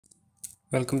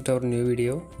Welcome to our new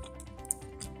video.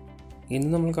 ഇന്ന്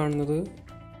നമ്മൾ കാണുന്നത്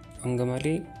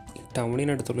അങ്കമാലി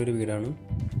ടൗണിനടുത്തുള്ളൊരു വീടാണ്.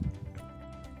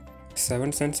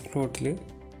 7 സെൻസ് പ്ലോട്ടിൽ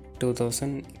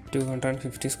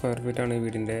 2250 സ്ക്വയർ ഫീറ്റാണ് ഈ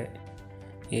വീടിൻ്റെ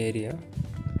area.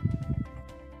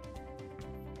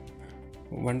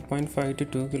 1.5 to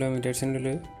 2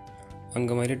 കിലോമീറ്റേഴ്സിനുള്ളിൽ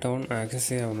Angamaly town access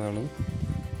ചെയ്യാവുന്നതാണ്.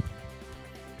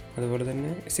 അതുപോലെ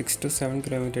തന്നെ 6 to 7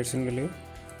 കിലോമീറ്റേഴ്സിനുള്ളിൽ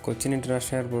കൊച്ചിൻ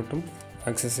ഇൻ്റർനാഷണൽ എയർപോർട്ടും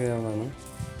ആക്സസ് ചെയ്യാവുന്നതാണ്.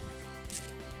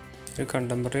 ഒരു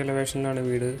കണ്ടംപററി എലവേഷനിലാണ്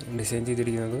വീട് ഡിസൈൻ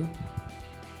ചെയ്തിരിക്കുന്നത്.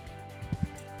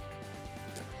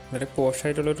 വളരെ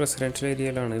പോഷായിട്ടുള്ളൊരു റെസിഡൻഷ്യൽ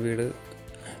ഏരിയയിലാണ് വീട്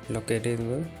ലൊക്കേറ്റ്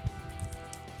ചെയ്യുന്നത്.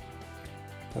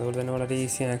 അതുപോലെ തന്നെ വളരെ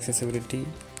easy accessibility,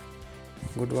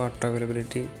 good water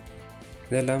availability,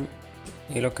 ഇതെല്ലാം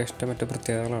ഈ ലൊക്കേഷൻ്റെ മറ്റ്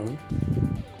പ്രത്യേകതകളാണ്.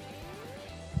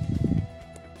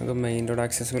 അത് മെയിൻ റോഡ്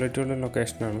ആക്സസിബിലിറ്റി ഉള്ള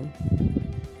ലൊക്കേഷനാണ്.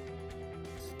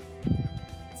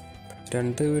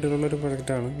 2 വീടുകളുള്ളൊരു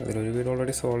പ്രൊജക്റ്റാണ്. അതിലൊരു വീട്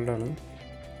ഓൾറെഡി സോൾഡാണ്.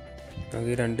 അത്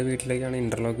ഈ 2 വീട്ടിലേക്കാണ്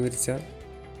ഇൻ്റർലോക്ക് വിരിച്ച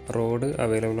റോഡ്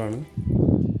അവൈലബിൾ ആണ്.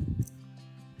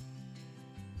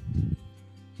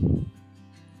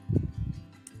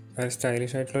 വളരെ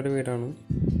സ്റ്റൈലിഷ് ആയിട്ടുള്ളൊരു വീടാണ്.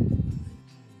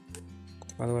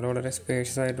 അതുപോലെ വളരെ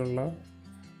സ്പേഷ്യസ് ആയിട്ടുള്ള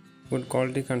ഗുഡ്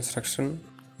ക്വാളിറ്റി കൺസ്ട്രക്ഷൻ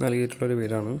നൽകിയിട്ടുള്ളൊരു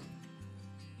വീടാണ്.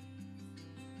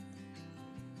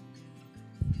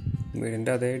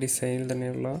 വീടിൻ്റെ അതേ ഡിസൈനിൽ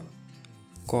തന്നെയുള്ള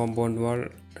കോമ്പൗണ്ട് വാൾ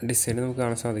ഡിസൈൻ നമുക്ക്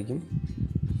കാണാൻ സാധിക്കും.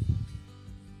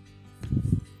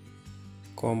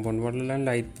 കോമ്പൗണ്ട് വാളിലെല്ലാം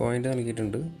ലൈറ്റ് പോയിൻ്റ്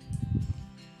നൽകിയിട്ടുണ്ട്.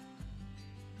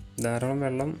 ധാരാളം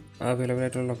വെള്ളം അവൈലബിൾ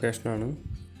ആയിട്ടുള്ള ലൊക്കേഷനാണ്.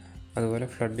 അതുപോലെ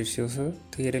ഫ്ലഡ് ഇഷ്യൂസ്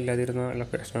തീരെ ഇല്ലാതിരുന്ന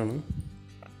ലൊക്കേഷനാണ്.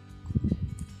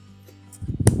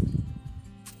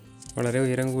 വളരെ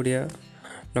ഉയരം കൂടിയ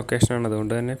ലൊക്കേഷനാണ്.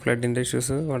 അതുകൊണ്ട് തന്നെ ഫ്ലഡിൻ്റെ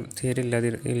ഇഷ്യൂസ് തീരെ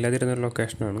ഇല്ലാതിരുന്നൊരു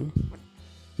ലൊക്കേഷനാണ്.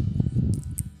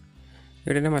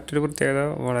 വീടിൻ്റെ മറ്റൊരു പ്രത്യേകത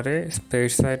വളരെ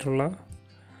സ്പേഷ്യസ് ആയിട്ടുള്ള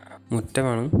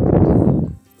മുറ്റമാണ്.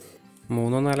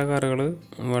 3-4 കാറുകൾ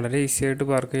വളരെ ഈസി ആയിട്ട്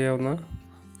പാർക്ക് ചെയ്യാവുന്ന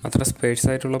അത്ര സ്പേഷ്യസ്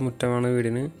ആയിട്ടുള്ള മുറ്റമാണ്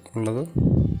വീടിന് ഉള്ളത്.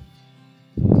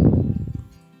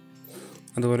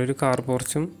 അതുപോലെ ഒരു കാർ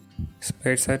പോർച്ചും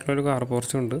സ്പേഷ്യസ് ആയിട്ടുള്ളൊരു കാർ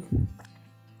പോർച്ചും ഉണ്ട്.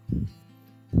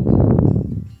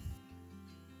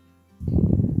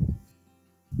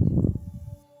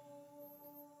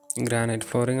 ഗ്രാനൈറ്റ്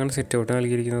ഫ്ലോറിംഗ് ആണ് സിറ്റ് ഔട്ട്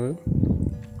നൽകിയിരിക്കുന്നത്.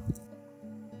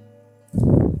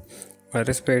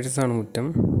 വളരെ സ്പേഷ്യസ് ആണ് മുറ്റം.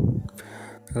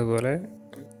 അതുപോലെ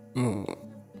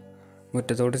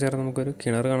മുറ്റത്തോട് ചേർന്ന് നമുക്കൊരു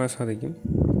കിണർ കാണാൻ സാധിക്കും.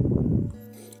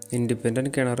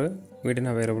 ഇൻഡിപെൻഡൻറ്റ് കിണർ വീടിന്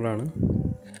അവൈലബിൾ ആണ്.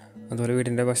 അതുപോലെ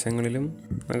വീടിൻ്റെ വശങ്ങളിലും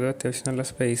നമുക്ക് അത്യാവശ്യം നല്ല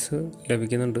സ്പേസ്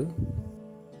ലഭിക്കുന്നുണ്ട്.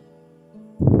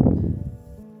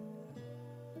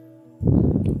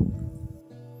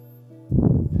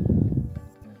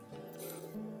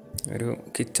 ഒരു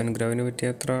കിച്ചൺ ഗ്രാവിന്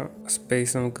പറ്റിയ അത്ര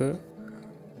സ്പേസ് നമുക്ക്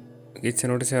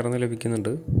കിച്ചനോട് ചേർന്ന് ലഭിക്കുന്നുണ്ട്.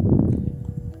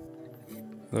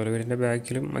 അതുപോലെ വീടിൻ്റെ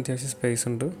ബാക്കിലും അത്യാവശ്യം സ്പേസ്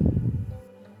ഉണ്ട്.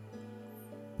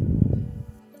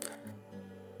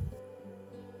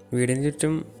 വീടിന്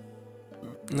ചുറ്റും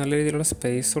നല്ല രീതിയിലുള്ള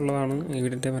സ്പേസ് ഉള്ളതാണ് ഈ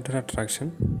വീടിൻ്റെ മറ്റൊരു അട്രാക്ഷൻ.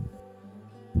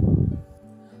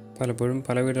 പലപ്പോഴും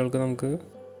പല വീടുകൾക്ക് നമുക്ക്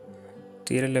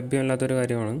തീരെ ലഭ്യമല്ലാത്തൊരു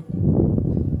കാര്യമാണ്.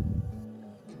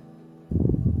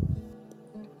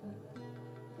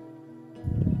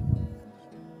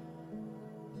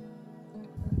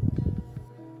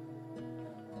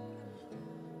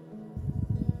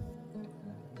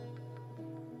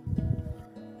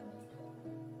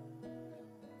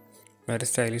 വളരെ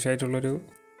സ്റ്റൈലിഷ് ആയിട്ടുള്ളൊരു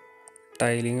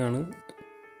ടൈലിംഗ് ആണ്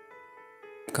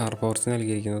കാർ പോർച്ച്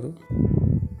നൽകിയിരിക്കുന്നത്.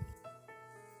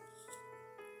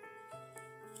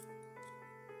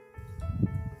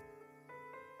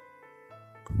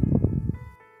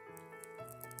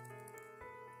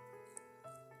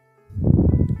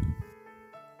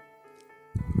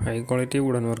 ഹൈ ക്വാളിറ്റി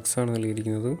വുഡൻ വർക്ക്സ് ആണ്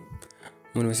നൽകിയിരിക്കുന്നത്.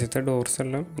 മുൻവശത്തെ ഡോർസ്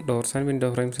ആൻഡ് വിൻഡോ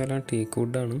ഫ്രെയിംസ് എല്ലാം ടീക്ക്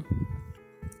വുഡാണ്.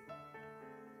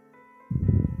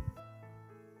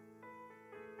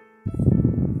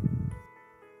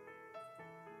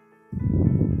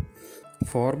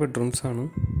 ഫോർ ബെഡ്റൂംസ് ആണ്.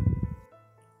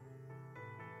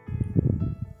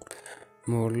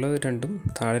 മുകളിൽ 2ഉം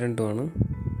താഴെ 2ഉമാണ്.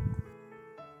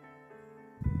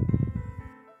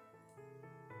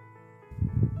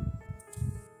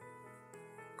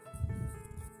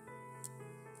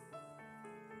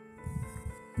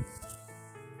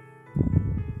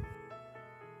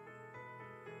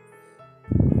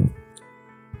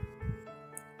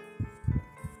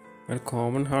 ഒരു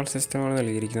കോമൺ ഹാൾ സിസ്റ്റമാണ്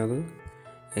നൽകിയിരിക്കുന്നത്.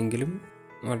 എങ്കിലും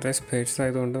വളരെ സ്പേഷ്യസ്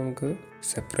ആയതുകൊണ്ട് നമുക്ക്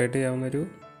സെപ്പറേറ്റ് ചെയ്യാവുന്നൊരു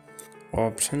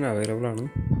ഓപ്ഷൻ അവൈലബിൾ ആണ്.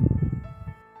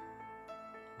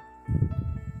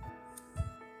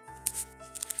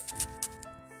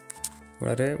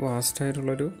 വളരെ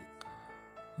വാസ്റ്റായിട്ടുള്ളൊരു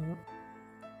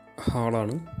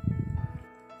ഹാളാണ്.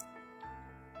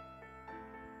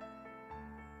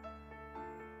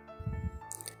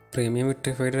 പ്രീമിയം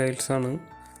വിട്രിഫൈഡ് ടൈൽസാണ്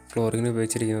ഫ്ലോറിങ്ങിന്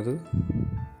ഉപയോഗിച്ചിരിക്കുന്നത്.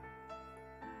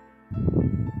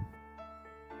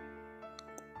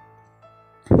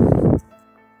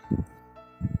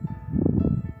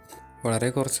 വളരെ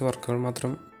കുറച്ച് വർക്കുകൾ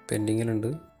മാത്രം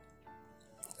പെൻഡിങ്ങിലുണ്ട്.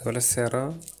 അതുപോലെ സെറ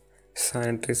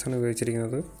സാനിറ്ററീസാണ്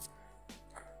ഉപയോഗിച്ചിരിക്കുന്നത്.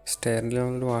 സ്റ്റെയറിൽ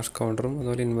വാഷ് കൗണ്ടറും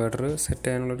അതുപോലെ ഇൻവെർട്ടർ സെറ്റ്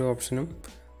ചെയ്യാനുള്ളൊരു ഓപ്ഷനും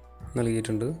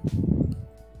നൽകിയിട്ടുണ്ട്.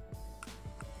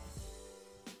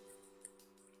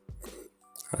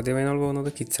 ആദ്യമായി നമ്മൾ പോകുന്നത്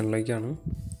കിച്ചണിലേക്കാണ്.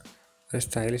 ഒരു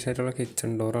സ്റ്റൈലിഷ് ആയിട്ടുള്ള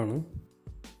കിച്ചൺ ഡോറാണ്.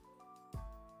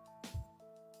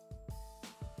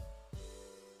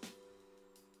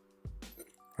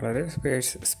 വളരെ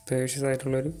സ്പേഷ്യസ്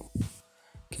ആയിട്ടുള്ളൊരു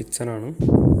കിച്ചണാണ്.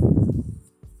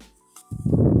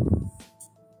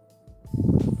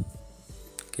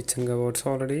 കിച്ചൺ കബോർഡ്സ്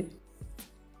ഓൾറെഡി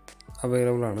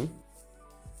അവൈലബിൾ ആണ്.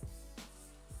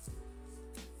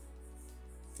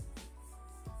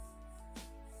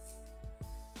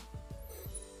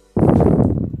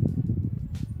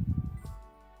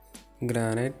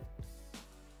 ഗ്രാനൈറ്റ്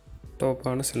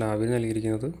ടോപ്പാണ് സ്ലാബിൽ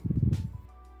നൽകിയിരിക്കുന്നത്.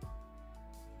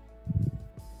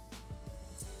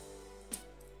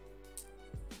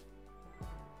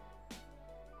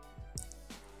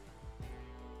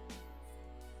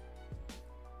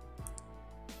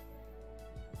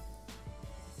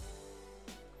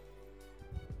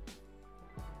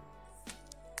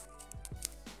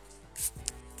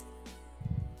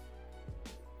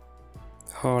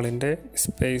 ഹാളിൻ്റെ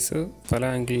സ്പേസ് പല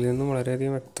ആംഗിളിൽ നിന്നും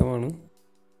വളരെയധികം വ്യക്തമാണ്.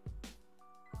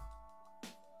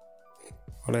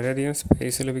 വളരെയധികം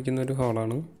സ്പേസ് ലഭിക്കുന്ന ഒരു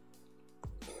ഹാളാണ്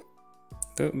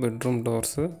ഇത്. ബെഡ്റൂം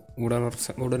ഡോർസ്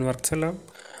വുഡൻ വർക്ക്സ് എല്ലാം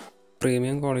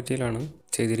പ്രീമിയം ക്വാളിറ്റിയിലാണ്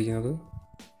ചെയ്തിരിക്കുന്നത്.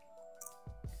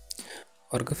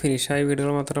 വർക്ക് ഫിനിഷായ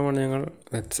വീടുകൾ മാത്രമാണ് ഞങ്ങൾ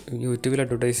യൂട്യൂബിൽ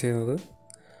അഡ്വർടൈസ് ചെയ്യുന്നത്.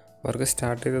 വർക്ക്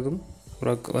സ്റ്റാർട്ട് ചെയ്തതും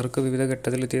വർക്ക് വിവിധ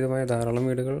ഘട്ടത്തിലെത്തിയതുമായ ധാരാളം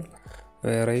വീടുകൾ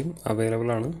വേറെയും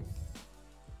അവൈലബിൾ ആണ്.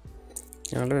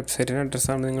 ഞങ്ങളുടെ വെബ്സൈറ്റിൻ്റെ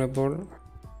അഡ്രസ്സാണ് നിങ്ങളിപ്പോൾ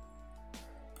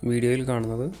വീഡിയോയിൽ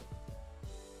കാണുന്നത്.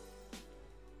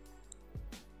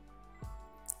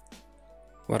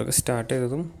 വർക്ക് സ്റ്റാർട്ട്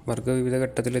ചെയ്തതും വർക്ക് വിവിധ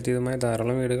ഘട്ടത്തിലെത്തിയതുമായ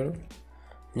ധാരാളം വീടുകൾ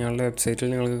ഞങ്ങളുടെ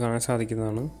വെബ്സൈറ്റിൽ നിങ്ങൾക്ക് കാണാൻ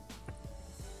സാധിക്കുന്നതാണ്.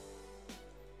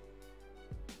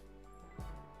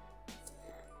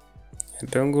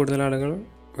 ഏറ്റവും കൂടുതൽ ആളുകൾ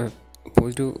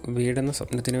ഒരു വീടെന്ന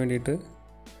സ്വപ്നത്തിന് വേണ്ടിയിട്ട്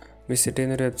വിസിറ്റ്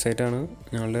ചെയ്യുന്നൊരു വെബ്സൈറ്റാണ്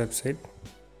ഞങ്ങളുടെ website.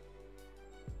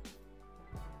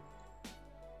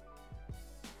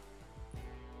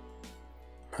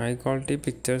 High quality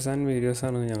pictures and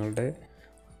വീഡിയോസാണ് ഞങ്ങളുടെ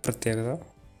പ്രത്യേകത.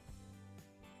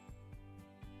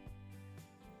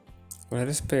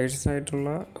 വളരെ സ്പേഷ്യസ്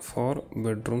ആയിട്ടുള്ള 4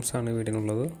 ബെഡ്റൂംസാണ്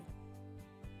വീടിനുള്ളത്.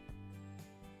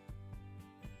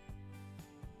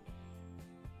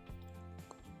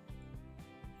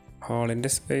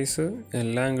 ഹാളിൻ്റെ സ്പേസ്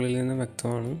എല്ലാ ആംഗിളിൽ നിന്നും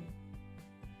വ്യക്തമാണ്.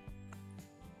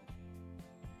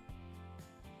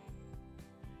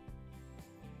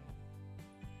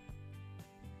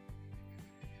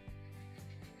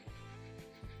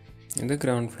 ഇത്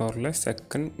ഗ്രൗണ്ട് ഫ്ലോറിലെ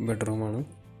സെക്കൻഡ് ബെഡ്റൂമാണ്.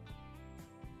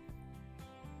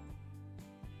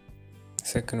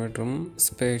 സെക്കൻഡ് ബെഡ്റൂം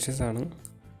സ്പേഷ്യസ് ആണ്.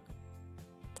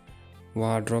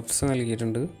 വാർഡ്രോബ്സ്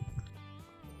നൽകിയിട്ടുണ്ട്.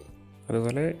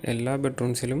 അതുപോലെ എല്ലാ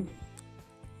ബെഡ്റൂംസിലും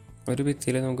ഒരു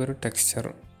ഭിത്തിയിൽ നമുക്കൊരു ടെക്സ്ചർ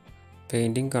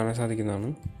പെയിൻറ്റിങ് കാണാൻ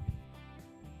സാധിക്കുന്നതാണ്.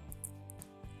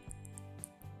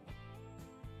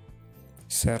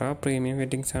 സെറ പ്രീമിയം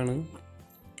ഫിറ്റിങ്സ് ആണ്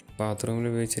ബാത്റൂമിൽ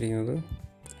ഉപയോഗിച്ചിരിക്കുന്നത്.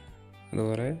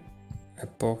 അതുപോലെ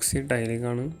എപ്പോക്സി ടൈലിംഗ്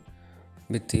ആണ്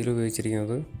ഭിത്തിയിൽ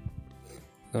ഉപയോഗിച്ചിരിക്കുന്നത്.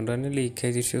 അതുകൊണ്ട് തന്നെ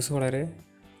ലീക്കേജ് ഇഷ്യൂസ് വളരെ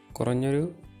കുറഞ്ഞൊരു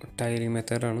ടൈലിംഗ്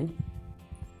മെത്തേഡാണ്.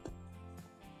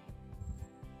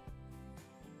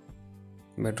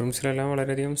 ബെഡ്റൂംസിലെല്ലാം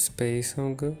വളരെയധികം സ്പേസ്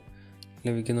നമുക്ക്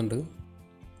ലഭിക്കുന്നുണ്ട്.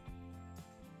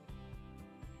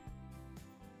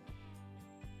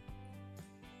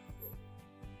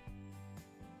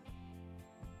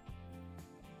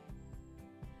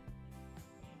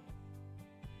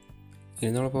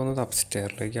 ഇനി നമ്മൾ പോകുന്നത്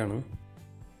അപ്സ്റ്റെയറിലേക്കാണ്.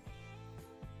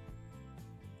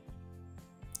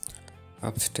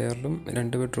 അപ്സ്റ്റെയറിലും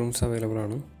 2 ബെഡ്റൂംസ് അവൈലബിൾ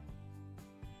ആണ്.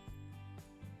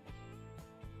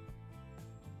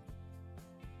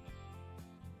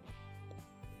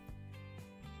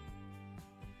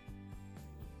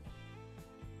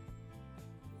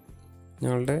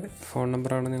 ഞങ്ങളുടെ ഫോൺ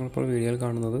നമ്പറാണ് നിങ്ങളിപ്പോൾ വീഡിയോയിൽ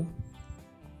കാണുന്നത്.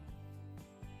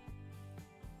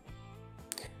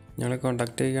 ഞങ്ങളെ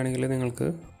കോൺടാക്റ്റ് ചെയ്യുകയാണെങ്കിൽ നിങ്ങൾക്ക്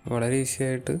വളരെ ഈസി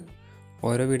ആയിട്ട്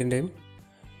ഓരോ വീടിൻ്റെയും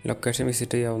ലൊക്കേഷൻ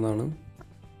വിസിറ്റ് ചെയ്യാവുന്നതാണ്.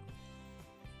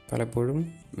 പലപ്പോഴും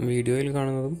വീഡിയോയിൽ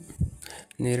കാണുന്നതും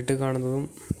നേരിട്ട് കാണുന്നതും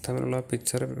തമ്മിലുള്ള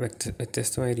പിക്ചർ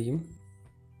വ്യത്യസ്തമായിരിക്കും.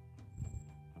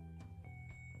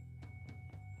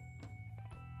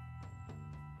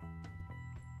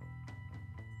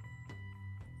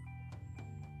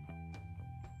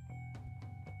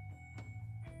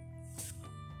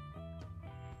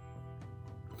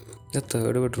 ഇത്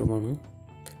തേർഡ് ബെഡ്റൂമാണ്.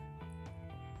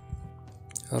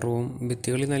 റൂം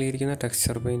ഭിത്തികളിൽ നൽകിയിരിക്കുന്ന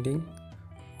ടെക്സ്ചർ പെയിൻറ്റിങ്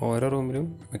ഓരോ റൂമിലും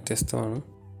വ്യത്യസ്തമാണ്.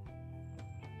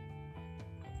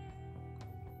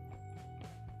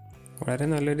 വളരെ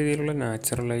നല്ല രീതിയിലുള്ള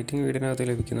നാച്ചുറൽ ലൈറ്റിംഗ് വീടിനകത്ത്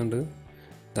ലഭിക്കുന്നുണ്ട്.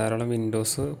 ധാരാളം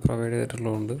വിൻഡോസ് പ്രൊവൈഡ്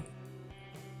ചെയ്തിട്ടുള്ളതുകൊണ്ട്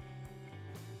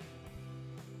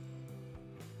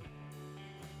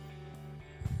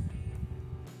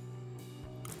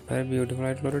വളരെ ബ്യൂട്ടിഫുൾ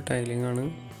ആയിട്ടുള്ളൊരു ടൈലിംഗ് ആണ്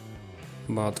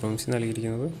ബാത്റൂംസിൽ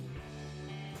നൽകിയിരിക്കുന്നത്.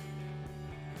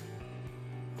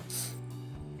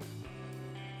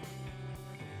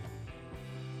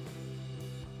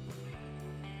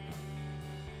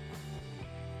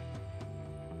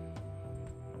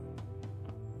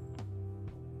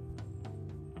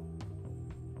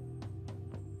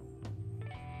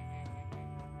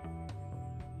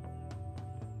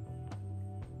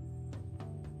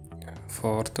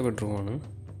 ഫോർത്ത് ബെഡ്റൂമാണ്.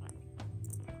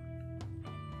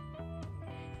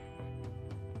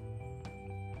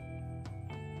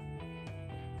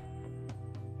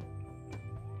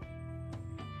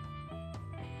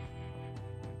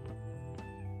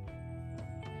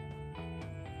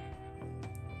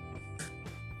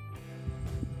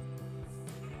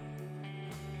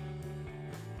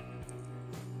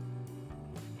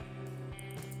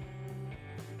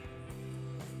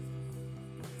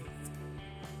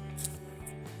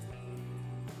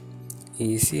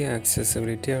 ഈസി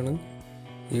ആക്സസിബിലിറ്റിയാണ്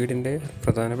ഈ വീടിൻ്റെ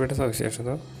പ്രധാനപ്പെട്ട സവിശേഷത.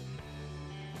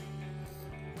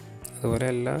 അതുപോലെ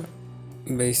എല്ലാ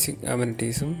ബേസിക്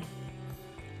അമ്യൂണിറ്റീസും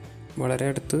വളരെ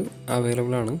അടുത്ത്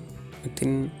അവൈലബിൾ ആണ്.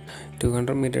 വിത്തിൻ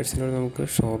 200 മീറ്റേഴ്സിനുള്ളിൽ നമുക്ക്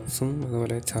ഷോപ്സും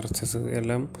അതുപോലെ ചർച്ചസ്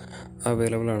എല്ലാം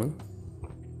അവൈലബിൾ ആണ്.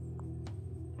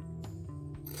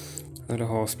 അതുപോലെ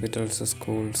ഹോസ്പിറ്റൽസ്,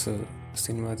 സ്കൂൾസ്,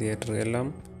 സിനിമ തിയേറ്റർ എല്ലാം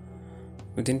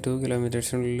വിത്തിൻ 2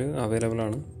 കിലോമീറ്റേഴ്സിനുള്ളിൽ അവൈലബിൾ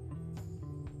ആണ്.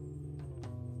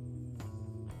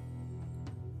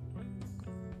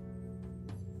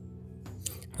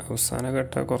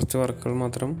 അവസാനഘട്ട കുറച്ച് വർക്കുകൾ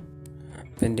മാത്രം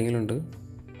പെൻഡിങ്ങിലുണ്ട്.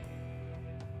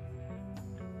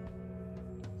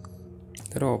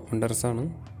 ഇതൊരു ഓപ്പൺ ടെറസാണ്.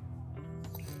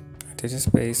 അത്യാവശ്യം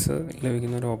സ്പേസ്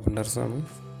ലഭിക്കുന്ന ഒരു ഓപ്പൺ ടെറസാണ്.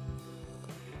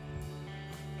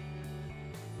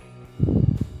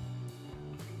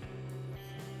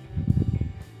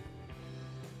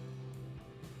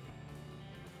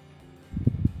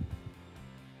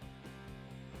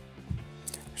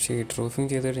 ഷീറ്റ്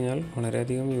റൂഫിംഗ് ചെയ്ത് കഴിഞ്ഞാൽ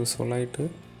വളരെയധികം യൂസ്ഫുള്ളായിട്ട്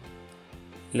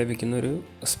ലഭിക്കുന്നൊരു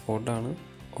സ്പോട്ടാണ്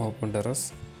ഓപ്പൺ ടെറസ്.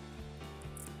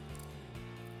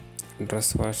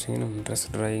 ഡ്രസ് വാഷിങ്ങിനും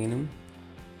ഡ്രസ് ഡ്രൈയിങ്ങിനും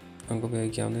നമുക്ക്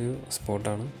ഉപയോഗിക്കാവുന്നൊരു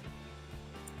സ്പോട്ടാണ്.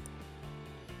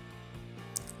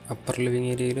 അപ്പർ ലിവിങ്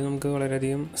ഏരിയയിൽ നമുക്ക്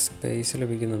വളരെയധികം സ്പേസ്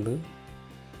ലഭിക്കുന്നുണ്ട്.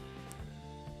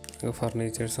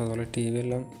 ഫർണിച്ചേഴ്സ് അതുപോലെ TV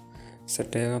എല്ലാം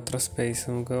സെറ്റ് ചെയ്യാൻ അത്ര സ്പേസ്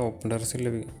നമുക്ക് ഓപ്പൺ ടെറസിൽ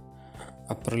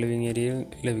അപ്പർ ലിവിങ് ഏരിയയിൽ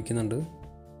ലഭിക്കുന്നുണ്ട്.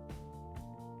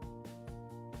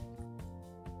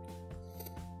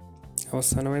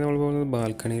 അവസാനമായി നമ്മൾ പോകുന്നത്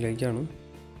ബാൽക്കണിയിലേക്കാണ്.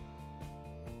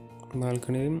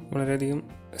 ബാൽക്കണിയും വളരെയധികം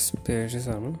സ്പേഷ്യസ്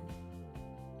ആണ്.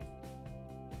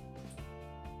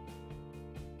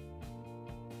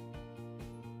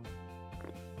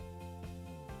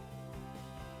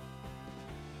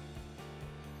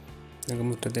 നമുക്ക്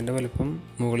മുറ്റത്തിൻ്റെ വലിപ്പം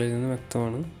മുകളിൽ നിന്ന്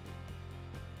വ്യക്തമാണ്.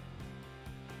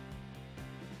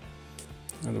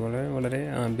 അതുപോലെ വളരെ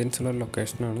ആംബിയൻസ് ഉള്ള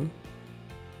ലൊക്കേഷനാണ്.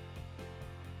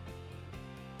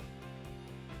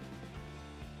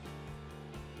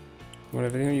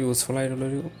 വളരെയധികം യൂസ്ഫുൾ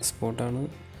ആയിട്ടുള്ളൊരു സ്പോട്ടാണ്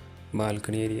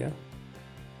ബാൽക്കണി ഏരിയ.